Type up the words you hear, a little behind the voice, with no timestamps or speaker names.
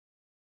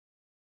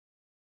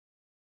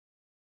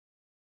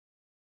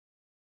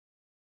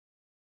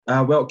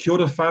Well, kia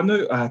ora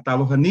whānau,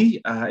 taloha ni,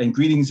 and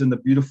greetings in the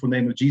beautiful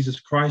name of Jesus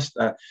Christ.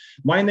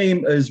 My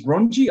name is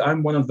Ronji.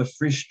 I'm one of the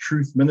Fresh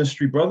Truth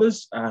Ministry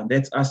brothers.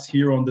 That's us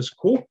here on this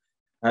call.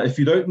 If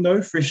you don't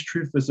know, Fresh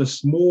Truth is a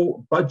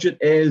small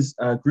budget as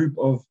group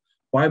of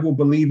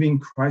Bible-believing,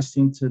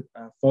 Christ-centered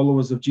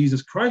followers of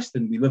Jesus Christ,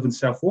 and we live in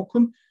South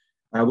Auckland.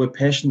 We're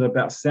passionate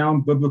about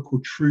sound biblical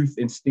truth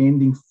and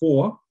standing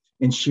for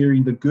and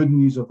sharing the good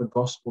news of the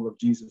gospel of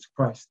Jesus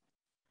Christ.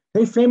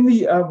 Hey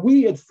family,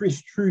 we at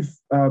Fresh Truth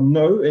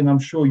know, and I'm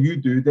sure you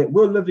do, that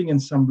we're living in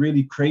some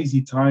really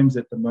crazy times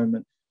at the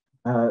moment.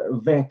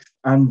 Vaxxed,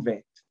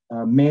 unvaxxed,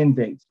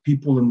 mandates,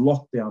 people in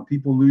lockdown,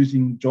 people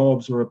losing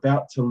jobs or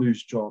about to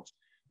lose jobs,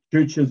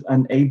 churches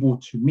unable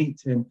to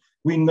meet. And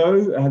we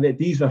know that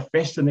these are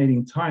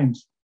fascinating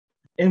times.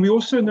 And we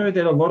also know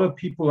that a lot of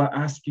people are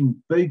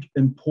asking big,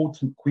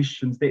 important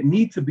questions that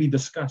need to be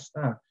discussed.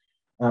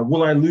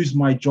 Will I lose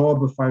my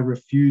job if I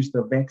refuse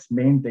the vax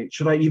mandate?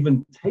 Should I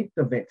even take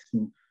the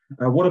vaccine?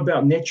 What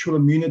about natural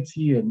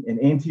immunity and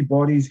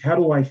antibodies? How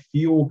do I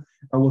feel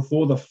with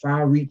all the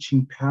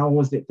far-reaching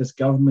powers that this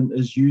government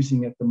is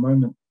using at the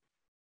moment?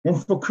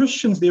 And for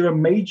Christians, there are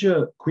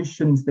major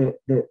questions that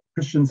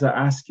Christians are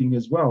asking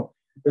as well.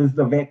 Is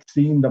the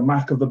vaccine the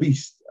mark of the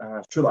beast?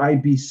 Should I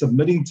be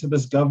submitting to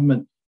this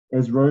government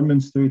as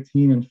Romans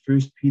 13 and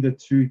 1 Peter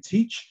 2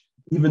 teach,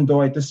 even though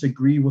I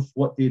disagree with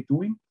what they're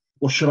doing?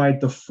 Or should I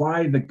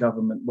defy the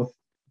government, with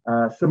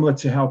similar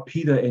to how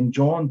Peter and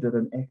John did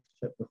in Acts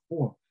chapter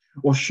 4?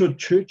 Or should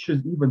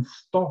churches even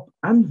stop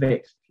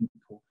unvaxxed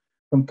people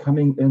from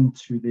coming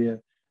into their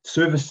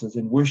services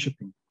and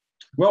worshiping?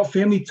 Well,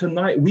 family,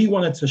 tonight we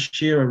wanted to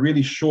share a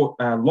really short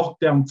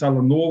lockdown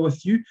talanoa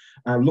with you,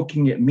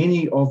 looking at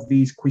many of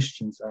these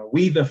questions.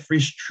 We, the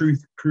Fresh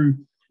Truth crew,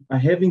 are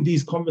having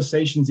these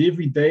conversations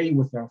every day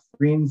with our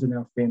friends and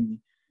our family.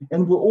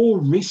 And we're all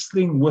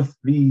wrestling with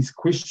these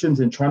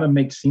questions and trying to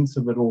make sense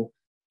of it all.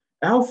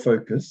 Our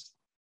focus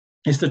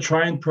is to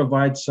try and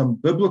provide some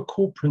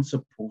biblical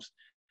principles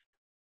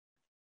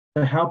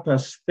to help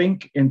us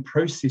think and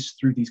process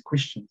through these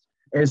questions.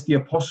 As the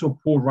Apostle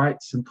Paul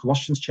writes in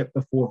Colossians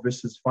chapter 4,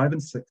 verses 5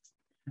 and 6,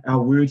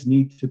 our words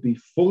need to be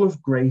full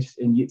of grace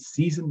and yet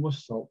seasoned with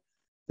salt,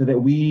 so that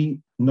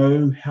we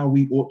know how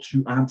we ought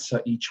to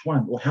answer each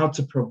one, or how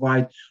to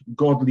provide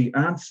godly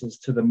answers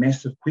to the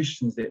massive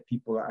questions that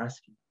people are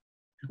asking.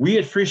 We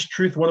at Fresh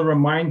Truth want to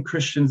remind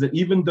Christians that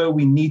even though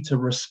we need to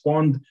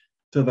respond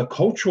to the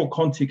cultural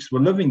context we're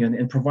living in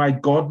and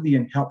provide godly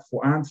and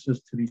helpful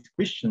answers to these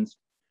questions,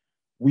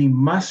 we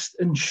must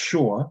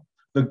ensure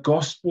the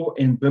gospel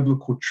and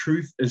biblical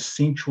truth is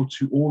central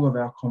to all of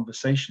our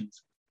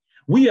conversations.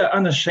 We are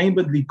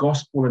unashamedly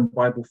gospel and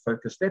Bible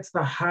focused. That's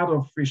the heart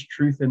of Fresh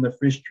Truth and the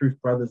Fresh Truth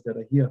brothers that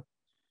are here.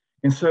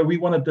 And so we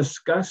want to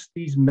discuss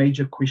these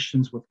major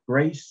questions with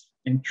grace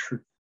and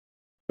truth.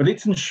 But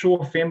let's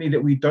ensure, family,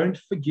 that we don't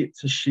forget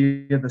to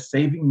share the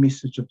saving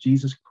message of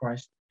Jesus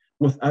Christ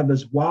with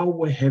others while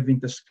we're having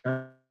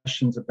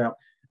discussions about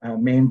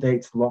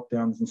mandates,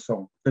 lockdowns, and so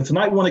on. So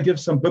tonight we want to give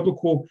some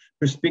biblical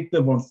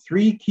perspective on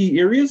three key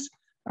areas: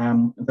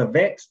 the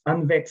vaxxed,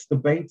 unvaxxed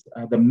debate,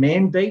 the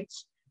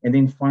mandates, and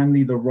then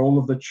finally the role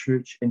of the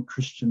church and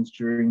Christians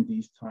during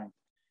these times.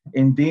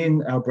 And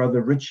then our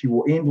brother Richie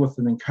will end with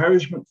an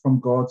encouragement from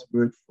God's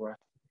word for us.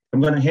 I'm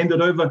going to hand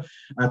it over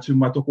to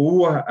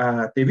Matokoua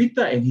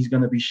Tevita, and he's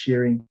going to be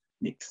sharing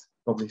next.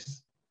 God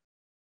bless.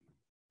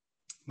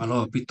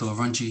 Malo pito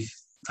Ranji.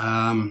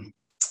 Alo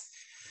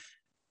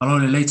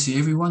lele to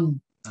everyone.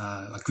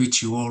 I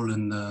greet you all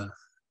in the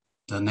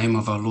name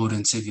of our Lord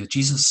and Savior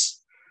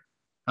Jesus.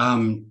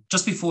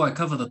 Just before I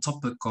cover the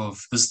topic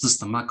of is this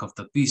the mark of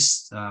the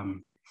beast, I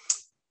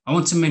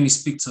want to mainly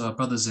speak to our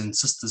brothers and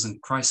sisters in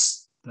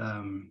Christ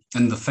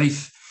in the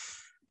faith.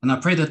 And I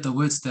pray that the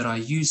words that I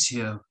use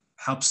here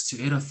helps to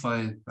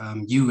edify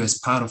you as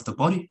part of the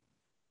body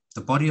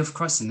of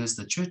Christ and as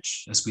the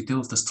church, as we deal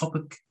with this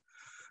topic.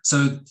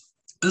 So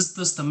is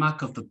this the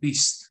mark of the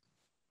beast?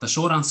 The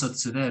short answer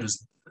to that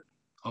is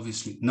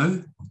obviously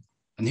no.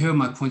 And here are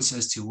my points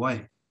as to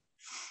why.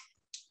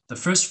 The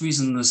first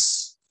reason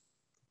is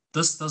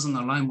this doesn't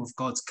align with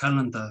God's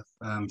calendar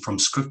from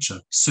scripture.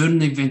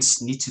 Certain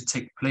events need to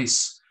take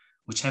place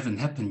which haven't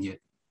happened yet.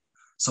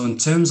 So in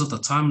terms of the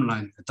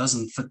timeline, it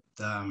doesn't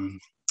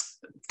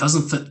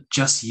fit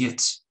just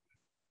yet.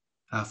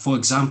 For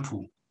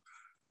example,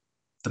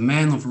 the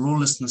man of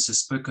lawlessness is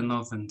spoken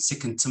of in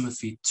 2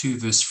 Timothy 2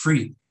 verse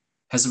 3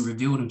 hasn't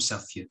revealed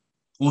himself yet.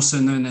 Also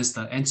known as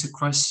the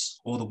Antichrist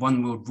or the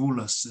one world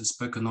ruler is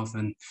spoken of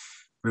in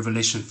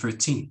Revelation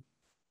 13.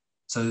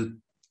 So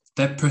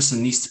that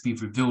person needs to be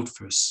revealed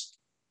first.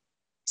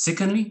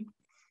 Secondly,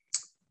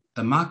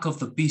 the mark of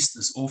the beast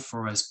is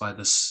authorized by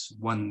this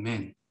one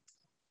man.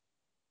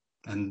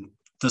 And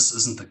this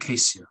isn't the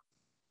case here.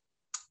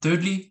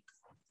 Thirdly,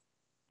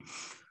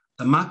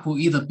 the mark will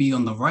either be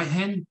on the right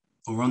hand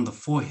or on the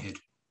forehead.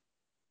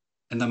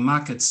 And the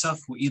mark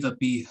itself will either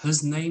be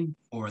his name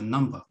or a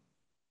number.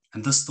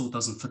 And this still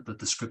doesn't fit the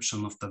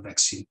description of the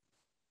vaccine.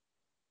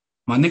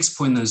 My next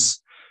point is,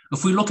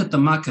 if we look at the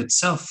mark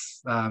itself,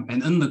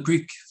 and in the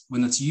Greek,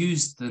 when it's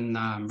used in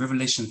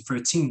Revelation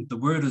 13, the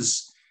word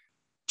is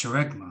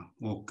charagma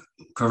or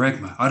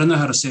charagma. I don't know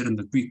how to say it in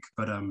the Greek,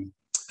 but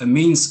it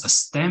means a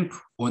stamp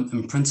or an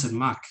imprinted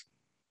mark,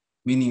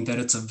 meaning that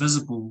it's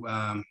visible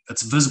and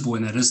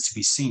it is to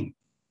be seen.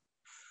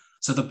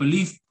 So the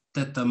belief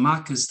that the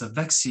mark is the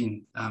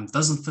vaccine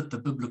doesn't fit the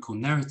biblical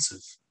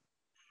narrative.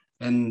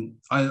 And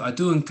I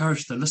do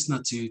encourage the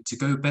listener to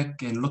go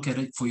back and look at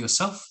it for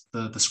yourself,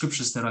 the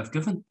scriptures that I've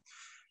given.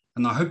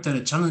 And I hope that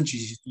it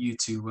challenges you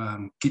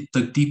to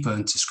dig deeper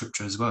into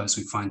scripture as well as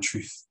we find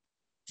truth.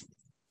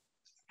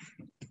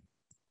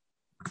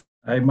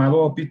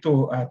 Malo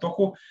pito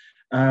toko.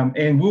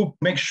 And we'll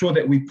make sure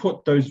that we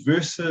put those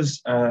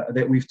verses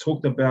that we've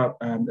talked about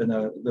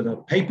in a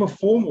paper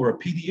form or a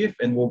PDF,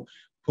 and we'll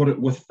put it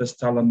with this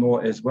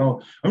talanoa as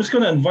well. I'm just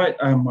going to invite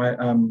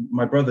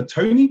my brother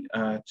Tony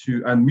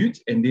to unmute,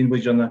 and then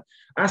we're going to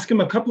ask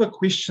him a couple of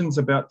questions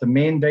about the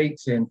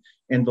mandates and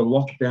the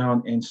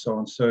lockdown and so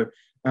on. So,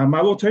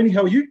 Malo, Tony,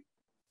 how are you?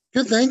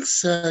 Good,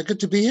 thanks. Good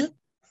to be here.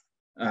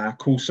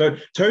 Cool. So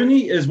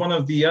Tony is one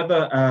of the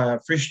other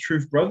Fresh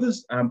Truth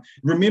brothers.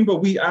 Remember,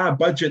 we are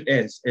budget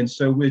as, and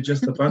so we're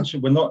just a bunch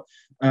of, we're not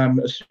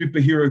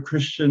superhero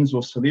Christians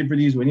or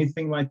celebrities or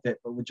anything like that,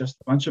 but we're just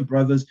a bunch of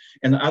brothers,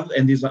 and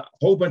there's a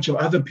whole bunch of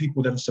other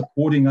people that are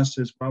supporting us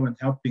as well and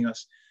helping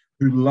us,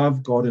 who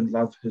love God and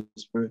love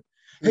His word.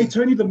 Hey,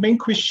 Tony, the main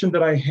question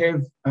that I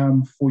have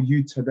for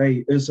you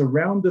today is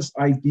around this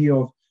idea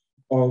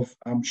of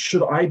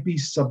should I be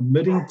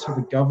submitting to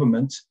the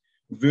government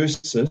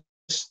versus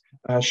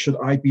should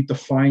I be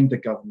defying the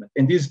government?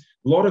 And there's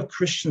a lot of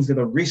Christians that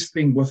are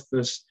wrestling with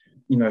this,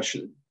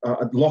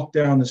 a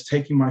lockdown is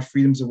taking my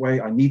freedoms away,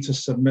 I need to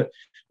submit,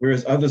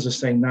 whereas others are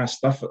saying, nah,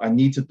 stuff it, I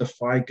need to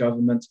defy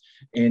government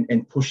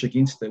and push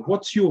against it.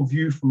 What's your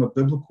view from a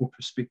biblical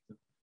perspective?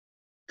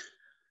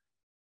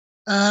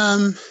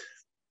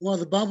 Well,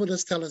 the Bible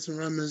does tell us in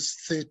Romans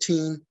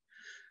 13,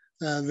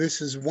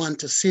 verses 1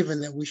 to 7,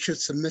 that we should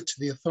submit to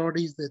the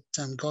authorities that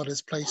God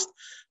has placed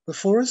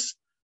before us.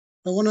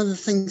 But one of the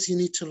things you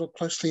need to look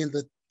closely in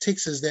the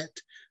text is that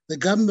the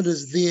government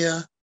is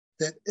there,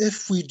 that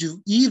if we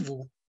do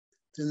evil,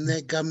 then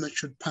that government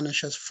should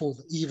punish us for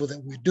the evil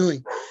that we're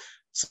doing.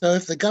 So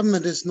if the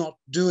government is not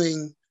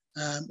doing,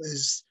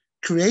 is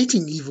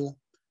creating evil,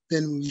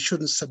 then we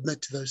shouldn't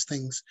submit to those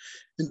things.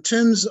 In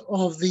terms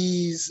of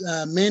these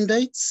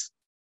mandates,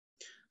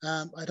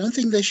 I don't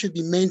think they should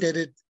be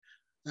mandated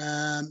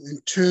in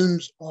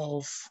terms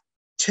of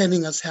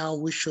telling us how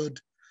we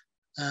should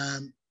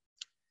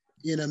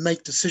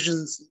make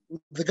decisions.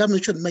 The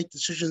government shouldn't make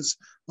decisions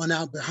on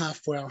our behalf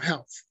for our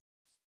health.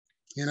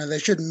 They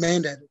shouldn't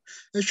mandate it.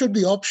 It should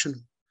be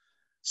optional.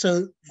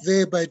 So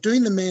by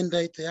doing the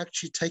mandate, they're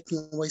actually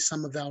taking away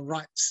some of our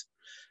rights.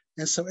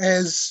 And so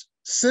as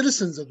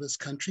citizens of this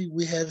country,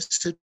 we have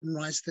certain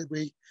rights that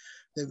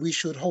we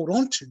should hold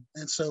on to.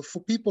 And so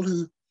for people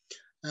who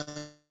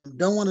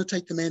don't want to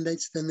take the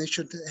mandates, then they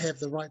should have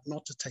the right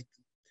not to take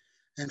them.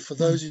 And for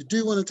those who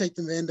do want to take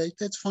the mandate,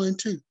 that's fine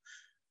too.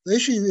 The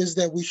issue is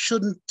that we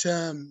shouldn't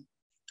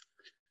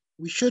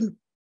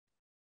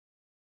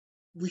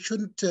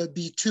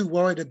be too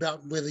worried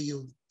about whether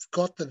you've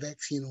got the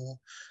vaccine or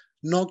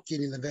not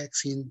getting the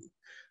vaccine.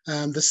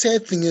 The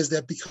sad thing is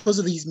that because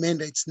of these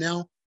mandates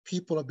now,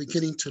 people are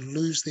beginning to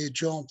lose their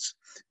jobs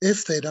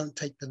if they don't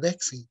take the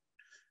vaccine.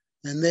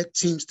 And that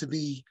seems to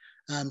be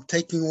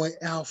taking away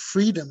our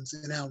freedoms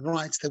and our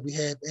rights that we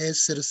have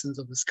as citizens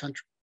of this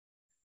country.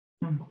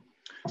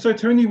 So,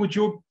 Tony, would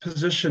your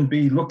position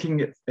be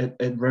looking at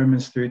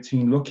Romans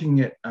 13,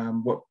 looking at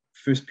what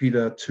 1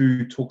 Peter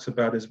 2 talks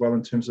about as well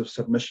in terms of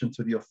submission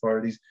to the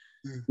authorities?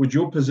 Would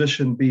your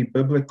position be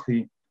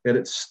biblically that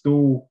it's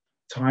still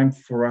time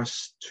for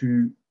us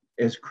to,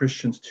 as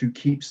Christians, to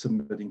keep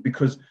submitting?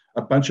 Because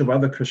a bunch of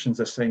other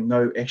Christians are saying,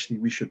 no, actually,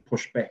 we should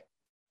push back.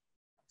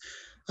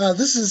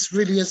 This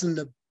really isn't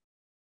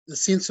the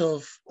sense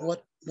of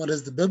what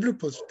is the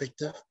biblical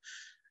perspective.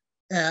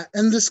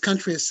 In this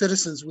country, as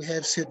citizens, we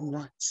have certain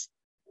rights.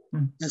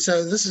 And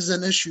so this is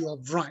an issue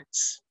of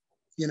rights,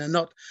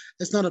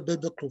 it's not a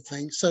biblical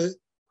thing. So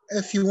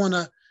if you want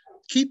to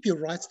keep your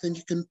rights, then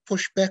you can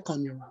push back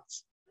on your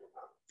rights.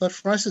 But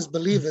for us as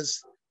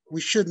believers, we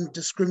shouldn't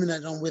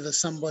discriminate on whether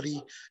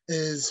somebody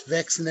is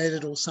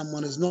vaccinated or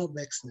someone is not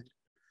vaccinated.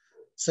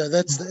 So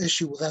that's the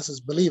issue with us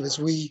as believers.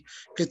 We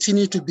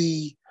continue to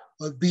be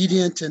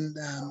obedient and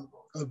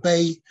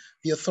obey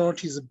the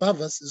authorities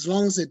above us as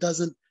long as it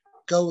doesn't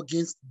go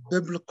against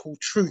biblical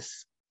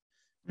truth.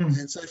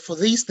 And so for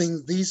these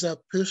things, these are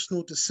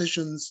personal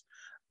decisions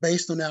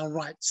based on our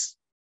rights.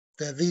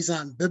 These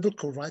aren't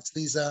biblical rights,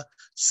 these are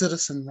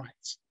citizen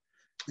rights.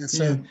 And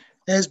so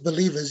as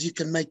believers, you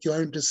can make your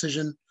own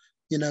decision,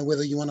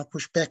 whether you want to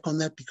push back on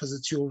that because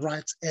it's your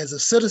rights as a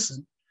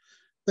citizen.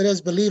 But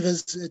as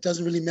believers, it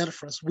doesn't really matter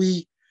for us.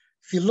 If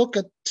you look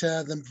at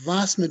the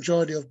vast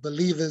majority of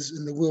believers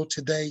in the world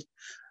today,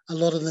 a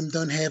lot of them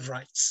don't have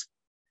rights.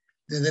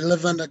 They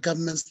live under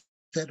governments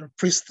that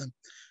oppress them.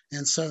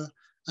 And so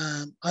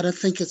I don't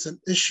think it's an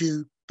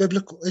issue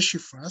biblical issue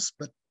for us,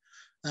 but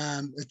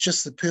it's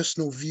just a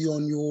personal view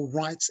on your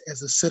rights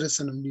as a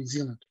citizen of New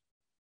Zealand.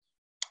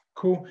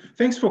 Cool.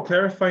 Thanks for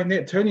clarifying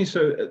that, Tony.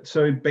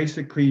 So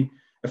basically,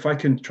 if I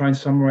can try and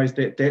summarize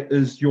that, that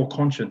is your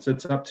conscience.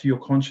 It's up to your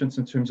conscience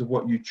in terms of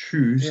what you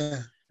choose,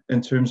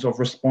 in terms of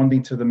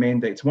responding to the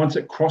mandates. Once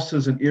it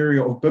crosses an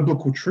area of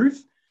biblical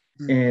truth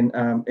and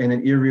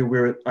an area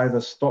where it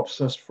either stops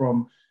us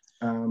from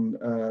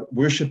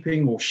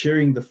worshipping or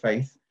sharing the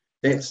faith,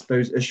 that's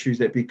those issues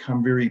that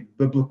become very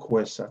biblical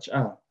as such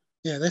are.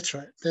 Yeah, that's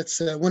right. That's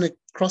when it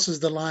crosses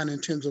the line in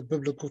terms of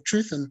biblical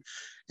truth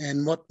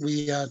and what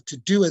we are to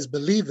do as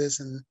believers,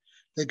 and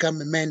the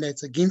government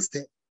mandates against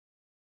that,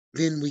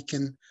 then we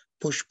can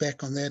push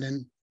back on that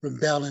and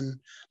rebel. And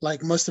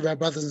like most of our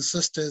brothers and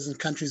sisters in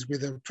countries where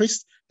they're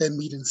oppressed, they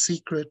meet in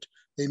secret,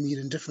 they meet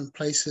in different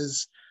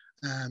places.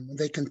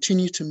 They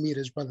continue to meet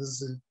as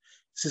brothers and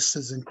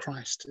sisters in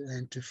Christ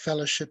and to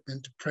fellowship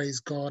and to praise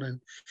God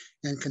and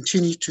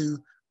continue to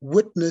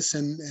witness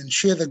and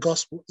share the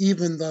gospel,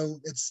 even though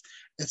it's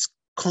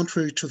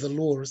contrary to the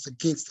law, it's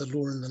against the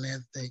law in the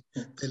land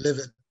they live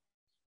in.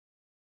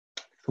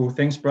 Cool,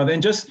 thanks, brother.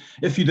 And just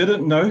if you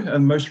didn't know,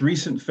 most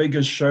recent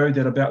figures show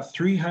that about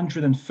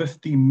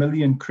 350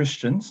 million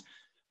Christians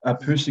are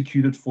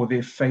persecuted for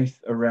their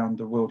faith around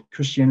the world.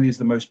 Christianity is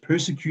the most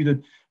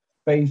persecuted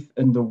faith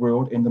in the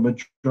world, and the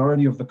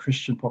majority of the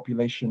Christian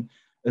population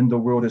in the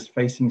world is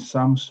facing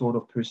some sort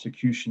of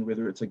persecution,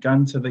 whether it's a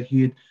gun to the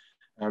head,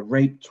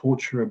 rape,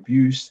 torture,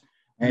 abuse.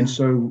 And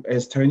so,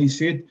 as Tony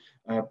said,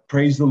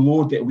 praise the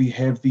Lord that we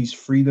have these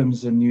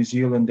freedoms in New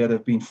Zealand that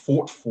have been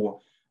fought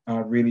for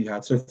really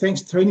hard. So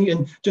thanks, Tony,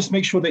 and just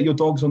make sure that your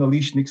dog's on a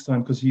leash next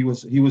time, because he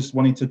was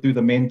wanting to do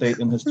the mandate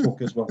in his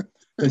talk as well.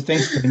 So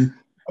thanks, Tony.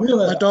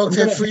 My dogs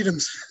have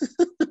freedoms.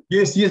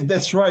 Yes,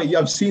 that's right. Yeah,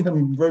 I've seen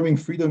him roaming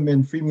freedom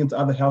and freeing into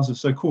other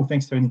houses. So cool.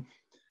 Thanks, Tony.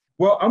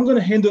 Well, I'm going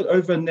to hand it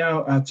over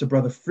now to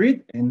Brother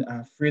Fred, and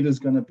Fred is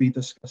going to be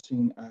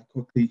discussing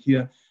quickly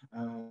here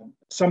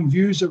some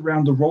views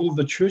around the role of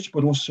the church,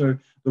 but also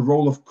the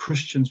role of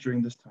Christians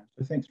during this time.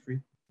 So thanks,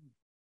 Fred.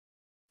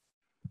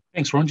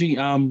 Thanks,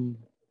 Ronji.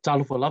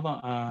 Talofa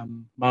lava,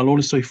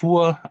 malole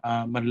soifua,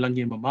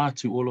 marilangi mama,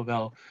 to all of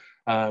our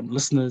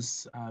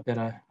listeners that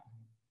are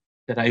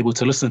able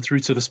to listen through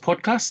to this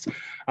podcast.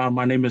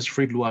 My name is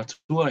Fred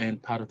Luatua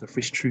and part of the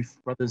Fresh Truth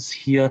Brothers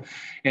here.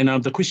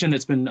 And the question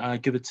that's been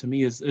given to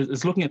me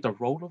is looking at the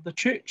role of the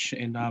church.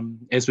 And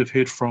as we've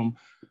heard from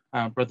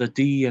Brother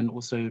D and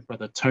also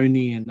Brother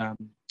Tony and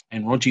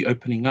Ronji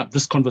opening up,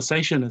 this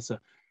conversation it's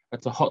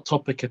a hot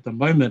topic at the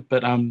moment.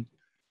 But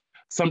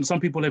some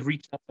people have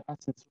reached out to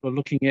us and sort of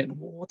looking at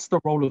what's the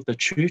role of the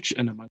church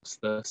in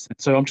amongst this. And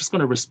so I'm just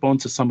going to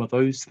respond to some of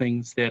those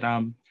things that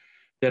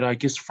I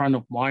guess front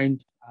of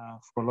mind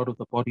for a lot of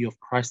the body of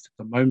Christ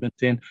at the moment.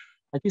 And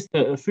I guess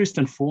the first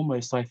and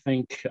foremost, I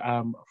think,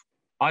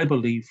 I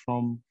believe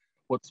from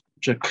what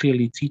Scripture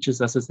clearly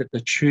teaches us is that the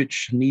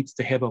church needs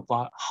to have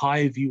a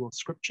high view of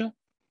Scripture.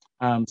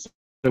 So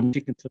in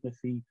 2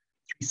 Timothy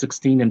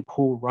 3:16, and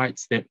Paul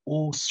writes that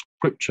all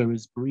Scripture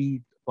is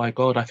breathed by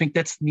God. I think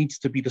that needs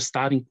to be the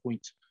starting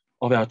point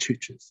of our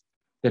churches,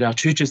 that our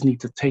churches need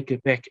to take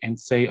it back and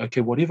say,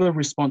 okay, whatever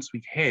response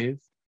we have,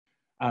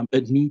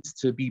 it needs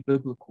to be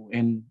biblical,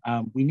 and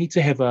we need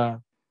to have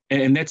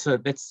and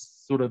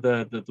that's sort of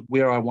the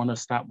where I want to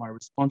start my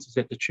response, is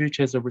that the church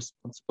has a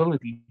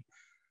responsibility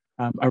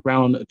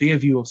around their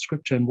view of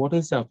Scripture and what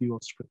is our view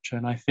of Scripture.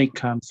 And I think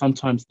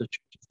sometimes the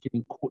church is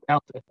getting caught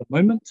out at the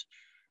moment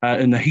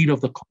in the heat of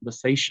the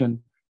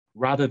conversation,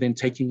 rather than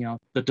taking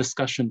out the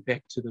discussion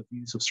back to the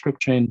views of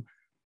Scripture. And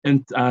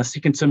in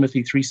 2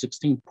 Timothy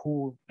 3:16,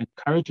 Paul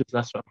encourages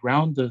us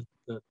around the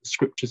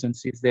Scriptures and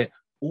says that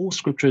all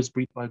Scripture is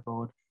breathed by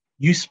God,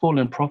 useful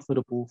and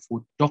profitable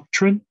for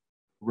doctrine,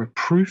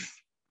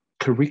 reproof,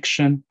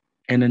 correction,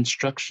 and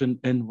instruction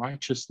in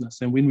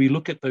righteousness. And when we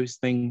look at those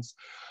things,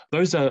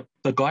 those are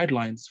the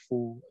guidelines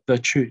for the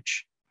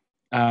church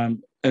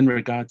in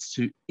regards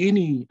to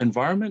any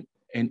environment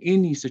and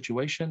any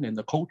situation and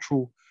the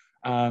cultural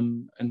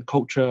and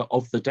culture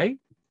of the day.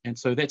 And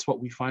so that's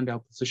what we find our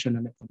position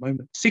in at the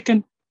moment.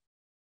 Second,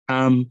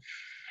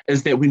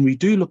 is that when we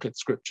do look at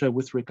Scripture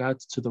with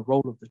regards to the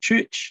role of the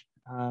church,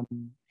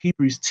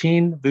 Hebrews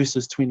 10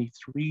 verses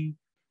 23,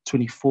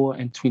 24,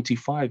 and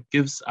 25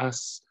 gives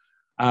us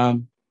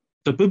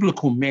the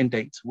biblical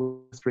mandate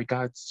with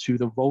regards to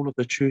the role of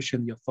the church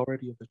and the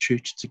authority of the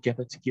church to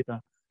gather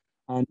together.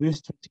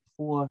 Verse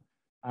 24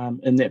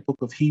 in that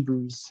book of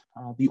Hebrews,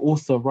 the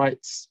author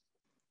writes,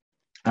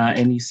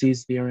 and he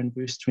says there in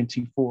verse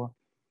 24,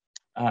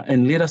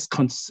 and let us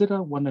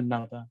consider one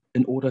another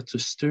in order to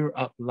stir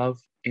up love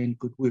and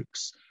good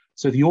works.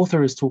 So the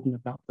author is talking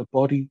about the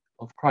body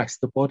of Christ,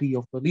 the body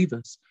of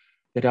believers,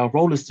 that our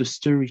role is to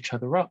stir each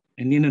other up.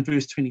 And then in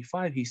verse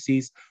 25, he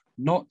says,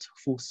 not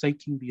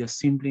forsaking the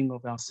assembling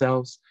of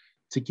ourselves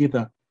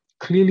together.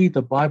 Clearly,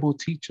 the Bible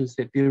teaches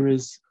that there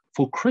is,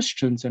 for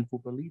Christians and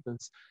for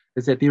believers,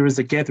 is that there is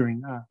a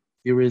gathering,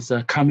 there is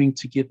a coming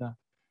together.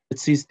 It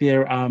says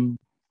there,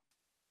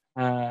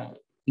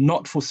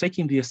 not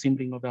forsaking the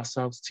assembling of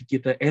ourselves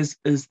together, as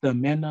is the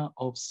manner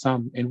of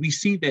some. And we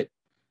see that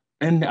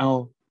in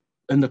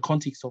the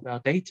context of our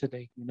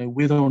day-to-day,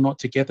 whether or not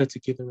to gather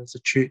together as a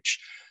church.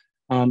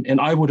 And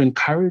I would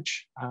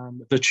encourage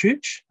the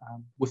church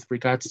with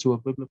regards to a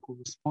biblical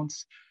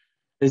response,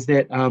 is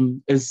that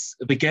is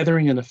the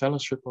gathering and the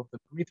fellowship of the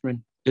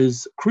brethren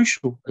is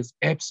crucial, is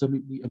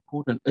absolutely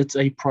important. It's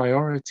a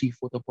priority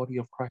for the body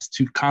of Christ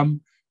to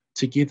come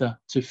together,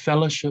 to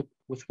fellowship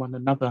with one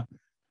another.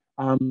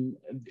 And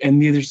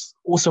there's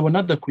also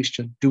another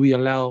question: do we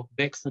allow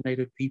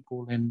vaccinated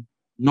people and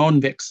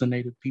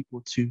non-vaccinated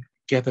people to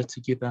gather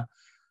together?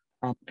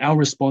 Our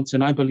response,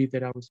 and I believe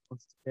that our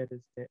response to that,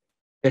 is that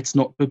that's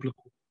not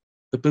biblical.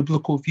 The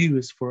biblical view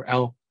is for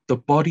the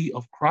body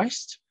of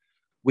Christ,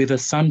 whether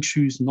some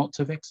choose not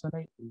to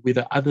vaccinate,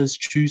 whether others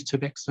choose to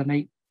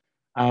vaccinate,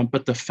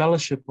 but the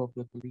fellowship of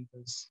the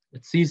believers,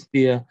 it says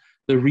there,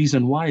 the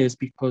reason why is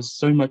because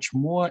so much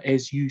more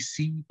as you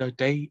see the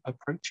day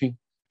approaching.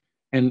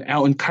 And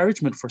our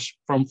encouragement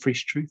from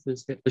Fresh Truth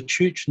is that the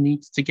church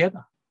needs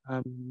together,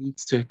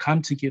 needs to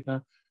come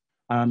together,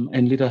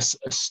 and let us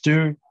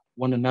stir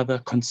one another,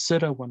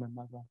 consider one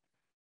another,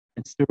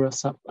 and stir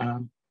us up,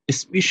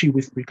 especially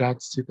with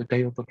regards to the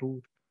day of the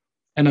Lord.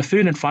 And a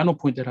third and final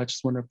point that I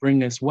just want to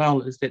bring as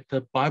well is that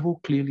the Bible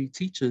clearly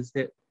teaches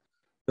that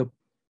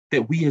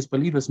that we as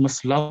believers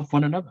must love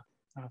one another.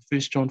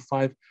 1 John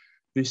 5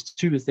 verse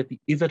 2 is that the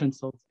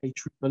evidence of a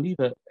true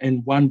believer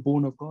and one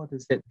born of God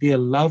is that their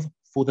love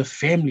for the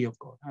family of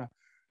God.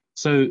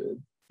 So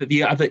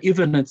the other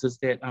evidence is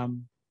that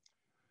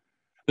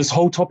this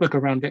whole topic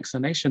around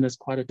vaccination is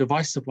quite a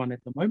divisive one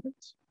at the moment.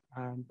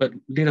 But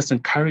let us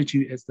encourage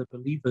you as the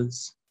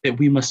believers that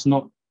we must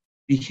not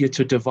be here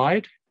to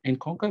divide and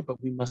conquer,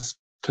 but we must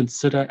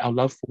consider our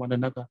love for one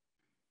another.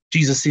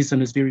 Jesus says in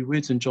his very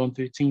words in John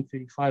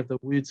 13:35, the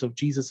words of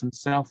Jesus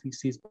himself, he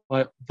says,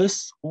 by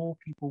this all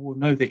people will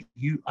know that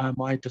you are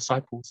my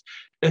disciples,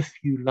 if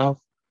you love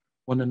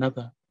one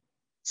another.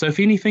 So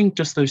if anything,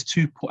 just those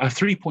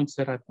 3 points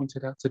that I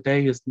pointed out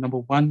today is: number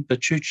one, the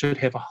church should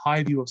have a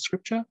high view of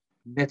Scripture.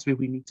 And that's where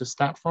we need to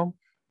start from.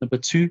 Number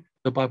two,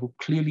 the Bible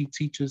clearly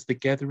teaches the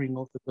gathering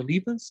of the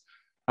believers,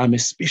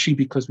 especially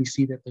because we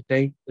see that the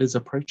day is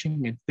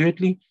approaching. And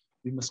thirdly,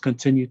 we must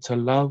continue to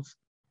love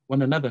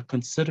one another,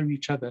 consider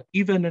each other,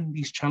 even in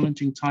these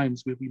challenging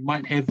times where we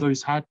might have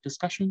those hard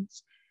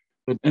discussions.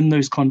 But in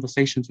those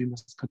conversations, we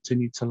must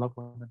continue to love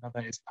one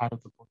another as part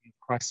of the body of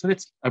Christ. So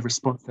that's a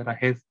response that I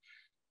have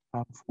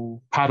for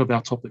part of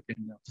our topic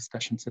in our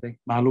discussion today.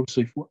 Mahalo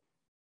soifua.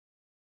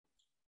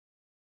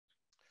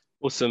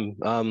 Awesome.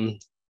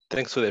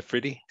 Thanks for that,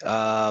 Freddie.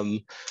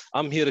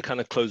 I'm here to kind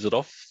of close it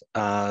off.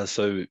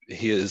 So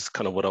here's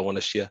kind of what I want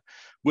to share.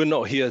 We're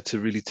not here to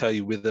really tell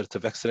you whether to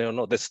vaccinate or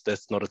not.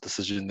 That's not a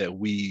decision that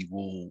we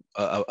will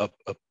are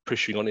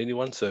pressuring on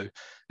anyone. So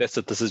that's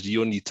a decision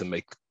you'll need to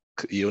make.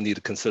 You'll need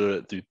to consider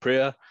it through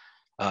prayer,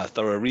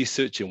 thorough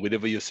research, and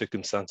whatever your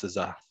circumstances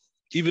are.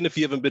 Even if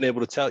you haven't been able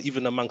to tell,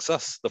 even amongst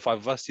us, the five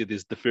of us here,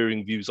 there's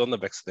differing views on the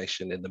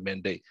vaccination and the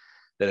mandate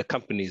that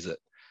accompanies it.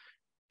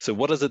 So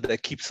what is it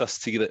that keeps us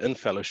together in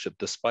fellowship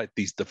despite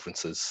these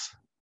differences?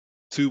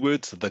 2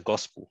 words, the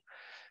gospel.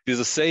 There's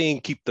a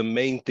saying, keep the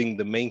main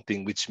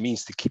thing, which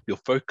means to keep your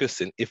focus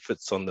and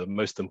efforts on the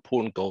most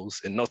important goals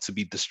and not to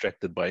be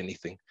distracted by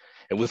anything.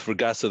 And with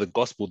regards to the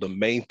gospel, the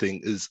main thing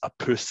is a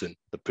person,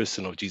 the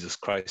person of Jesus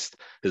Christ,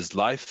 his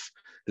life,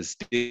 his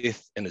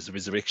death, and his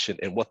resurrection,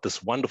 and what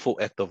this wonderful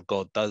act of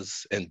God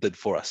does and did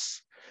for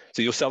us.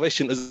 So your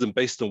salvation isn't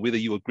based on whether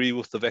you agree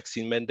with the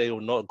vaccine mandate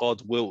or not.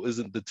 God's will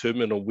isn't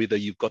determined on whether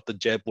you've got the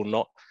jab or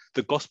not.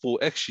 The gospel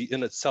actually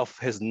in itself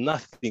has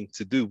nothing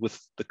to do with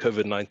the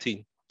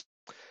COVID-19.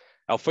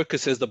 Our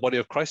focus as the body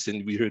of Christ,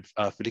 and we heard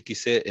Feliki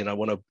say it, and I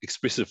want to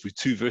express it through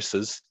 2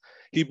 verses.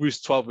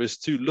 Hebrews 12 verse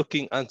 2,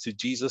 looking unto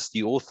Jesus,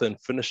 the author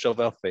and finisher of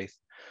our faith,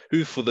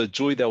 who for the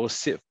joy that was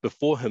set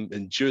before him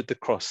endured the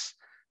cross,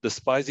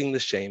 despising the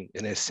shame,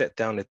 and has sat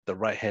down at the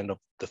right hand of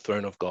the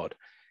throne of God.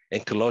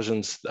 And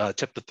Colossians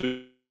chapter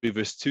 3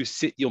 verse 2,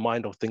 set your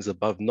mind on things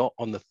above, not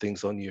on the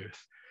things on the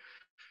earth.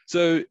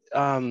 So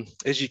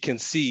as you can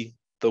see,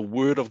 the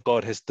word of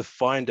God has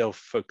defined our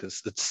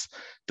focus. It's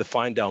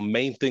defined our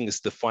main thing,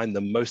 it's defined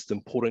the most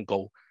important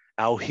goal,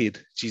 our head,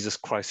 Jesus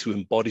Christ, who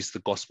embodies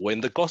the gospel.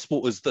 And the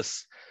gospel is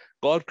this: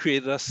 God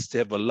created us to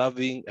have a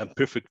loving and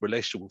perfect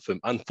relationship with him.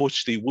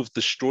 Unfortunately, we've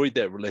destroyed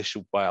that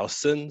relationship by our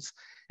sins,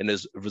 and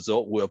as a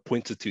result, we're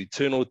appointed to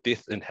eternal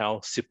death and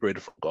hell,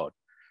 separated from God.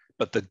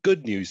 But the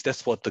good news,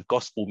 that's what the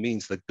gospel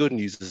means. The good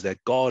news is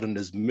that God in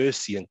his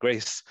mercy and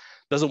grace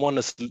doesn't want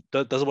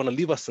to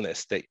leave us in that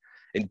state.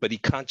 But he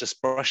can't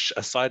just brush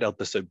aside our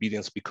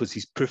disobedience because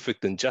he's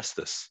perfect in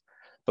justice.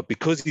 But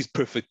because he's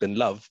perfect in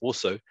love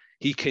also,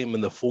 he came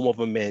in the form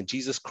of a man,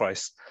 Jesus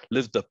Christ,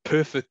 lived a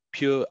perfect,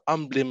 pure,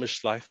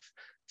 unblemished life,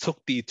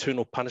 took the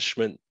eternal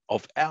punishment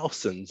of our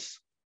sins,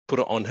 put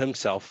it on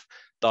himself,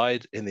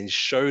 died, and then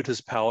showed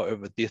his power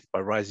over death by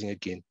rising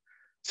again.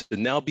 So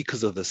now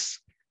because of this,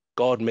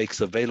 God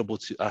makes available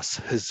to us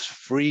his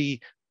free,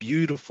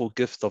 beautiful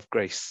gift of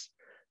grace.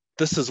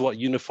 This is what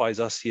unifies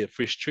us here at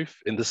Fresh Truth,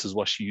 and this is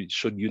what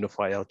should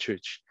unify our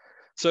church.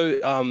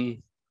 So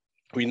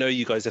we know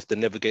you guys have to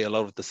navigate a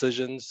lot of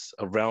decisions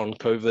around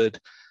COVID,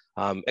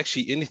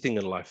 actually anything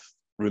in life.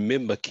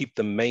 Remember, keep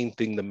the main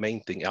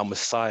thing, our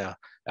Messiah,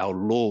 our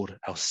Lord,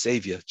 our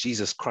Savior,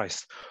 Jesus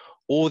Christ.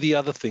 All the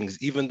other things,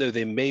 even though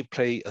they may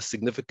play a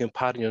significant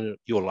part in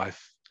your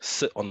life,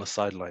 sit on the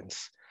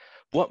sidelines.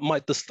 What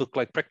might this look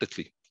like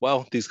practically?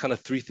 Well, there's kind of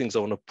 3 things I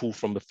want to pull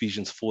from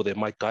Ephesians 4 that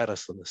might guide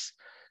us on this.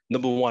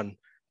 Number 1,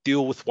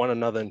 deal with one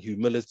another in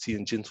humility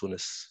and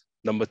gentleness.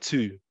 Number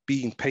 2,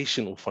 being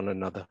patient with one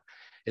another.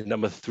 And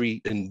number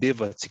 3,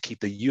 endeavor to keep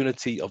the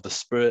unity of the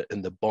Spirit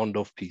in the bond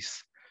of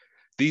peace.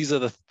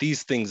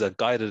 These things are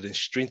guided and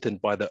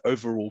strengthened by the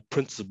overall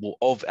principle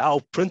of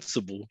our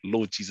principal,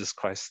 Lord Jesus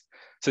Christ.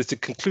 So to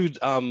conclude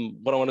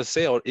what I want to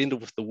say, I'll end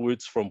with the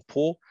words from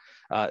Paul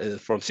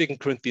from 2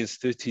 Corinthians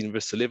 13,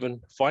 verse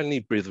 11. Finally,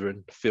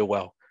 brethren,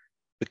 farewell.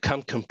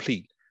 Become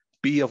complete.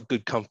 Be of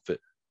good comfort.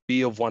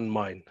 Be of one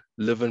mind.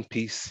 Live in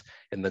peace.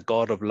 And the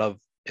God of love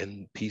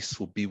and peace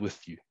will be with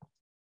you.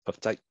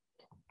 Update.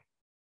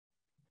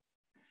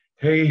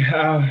 Hey,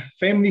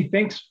 family,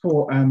 thanks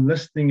for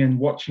listening and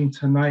watching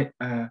tonight.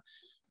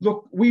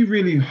 Look, we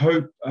really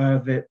hope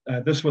that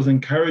this was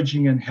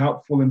encouraging and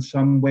helpful in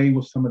some way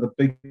with some of the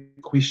big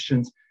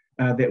questions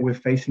that we're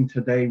facing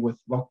today with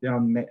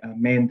lockdown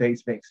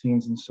mandates,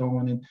 vaccines, and so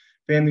on. And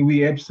family,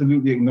 we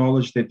absolutely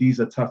acknowledge that these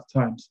are tough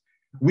times.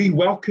 We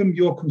welcome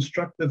your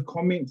constructive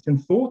comments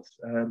and thoughts.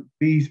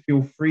 Please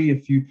feel free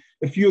if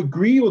you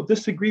agree or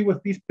disagree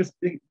with these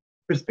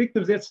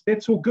perspectives.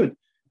 That's all good.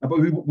 But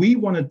we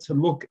wanted to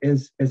look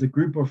as a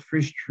group of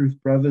Fresh Truth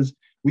brothers,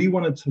 we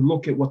wanted to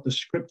look at what the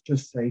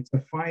scriptures say to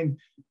find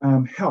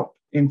help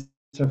and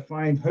to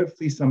find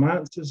hopefully some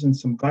answers and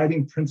some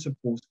guiding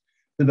principles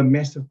to the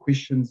massive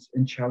questions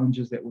and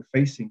challenges that we're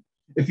facing.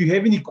 If you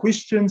have any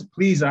questions,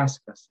 please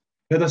ask us.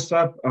 Hit us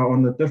up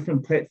on the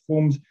different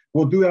platforms.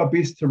 We'll do our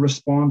best to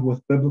respond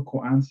with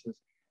biblical answers.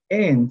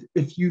 And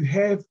if you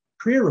have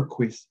prayer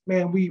requests,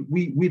 man,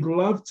 we'd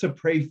love to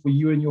pray for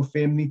you and your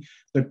family.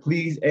 So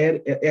please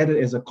add it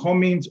as a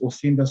comment or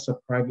send us a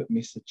private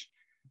message.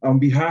 On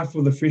behalf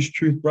of the Fresh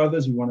Truth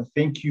brothers, we want to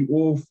thank you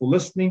all for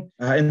listening.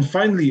 And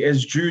finally,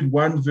 as Jude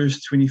 1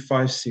 verse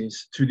 25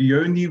 says, to the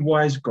only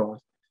wise God,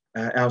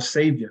 our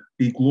Savior,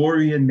 be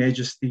glory and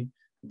majesty,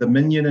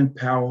 dominion and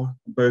power,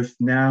 both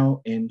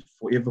now and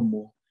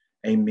forevermore.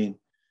 Amen.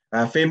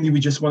 Family, we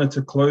just wanted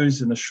to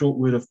close in a short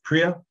word of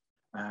prayer.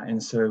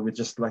 And so we'd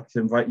just like to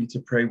invite you to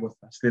pray with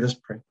us. Let us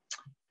pray.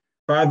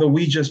 Father,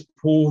 we just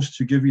pause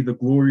to give you the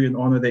glory and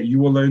honor that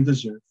you alone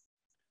deserve.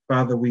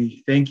 Father,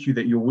 we thank you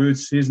that your word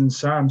says in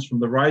Psalms, from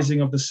the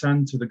rising of the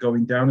sun to the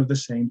going down of the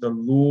same, the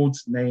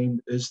Lord's name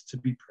is to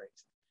be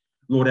praised.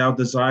 Lord, our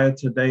desire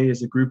today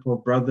as a group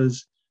of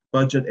brothers,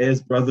 budget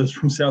as brothers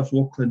from South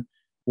Auckland,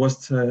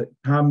 was to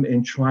come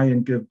and try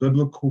and give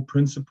biblical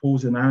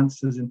principles and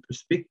answers and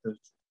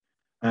perspectives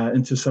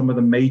into some of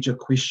the major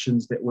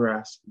questions that we're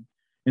asking.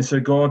 And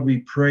so, God, we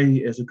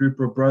pray as a group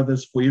of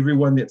brothers for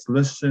everyone that's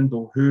listened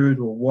or heard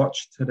or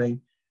watched today.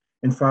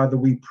 And Father,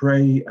 we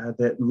pray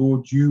that,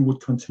 Lord, you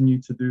would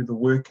continue to do the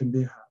work in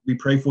their heart. We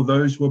pray for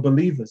those who are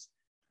believers,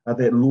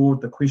 that,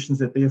 Lord, the questions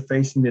that they're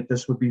facing, that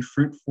this would be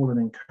fruitful and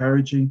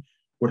encouraging,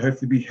 would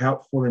hopefully be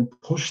helpful and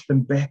push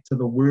them back to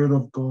the word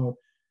of God,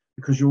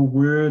 because your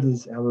word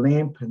is our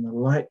lamp and the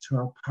light to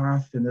our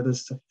path, and it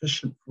is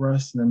sufficient for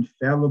us and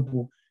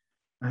infallible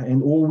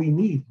and all we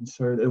need. And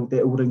so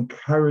that would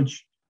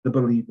encourage the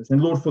believers.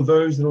 And Lord, for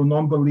those that are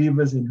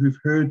non-believers and who've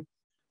heard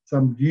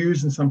some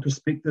views and some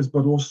perspectives,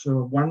 but also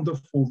a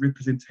wonderful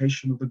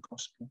representation of the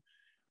gospel,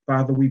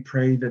 Father, we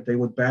pray that they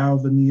would bow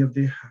the knee of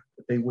their heart,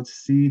 that they would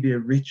see their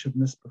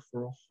wretchedness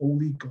before a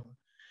holy God,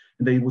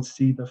 and they would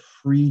see the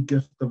free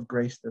gift of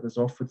grace that is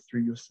offered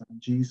through your Son,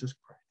 Jesus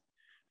Christ.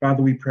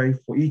 Father, we pray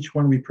for each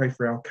one. We pray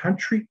for our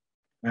country.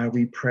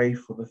 We pray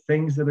for the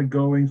things that are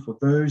going, for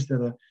those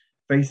that are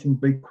facing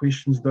big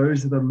questions,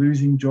 those that are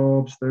losing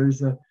jobs, those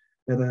that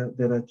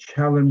are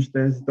challenged,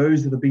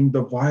 those that are being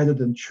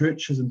divided in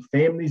churches and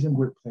families and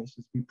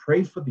workplaces. We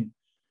pray for them.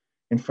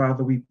 And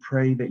Father, we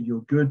pray that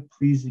your good,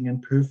 pleasing,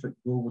 and perfect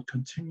will would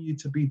continue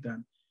to be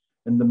done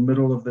in the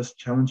middle of this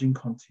challenging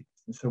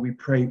context. And so we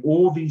pray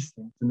all these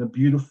things in the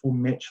beautiful,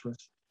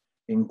 matchless,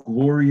 and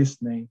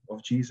glorious name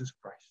of Jesus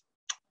Christ.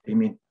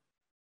 Amen.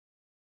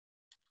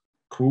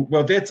 Cool.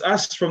 Well, that's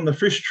us from the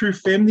Fresh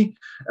Truth family.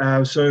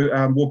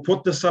 We'll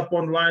put this up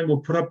online. We'll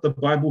put up the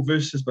Bible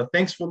verses. But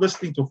thanks for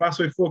listening to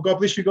Fasoi 4. God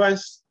bless you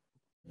guys.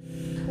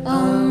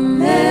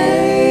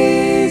 Amen.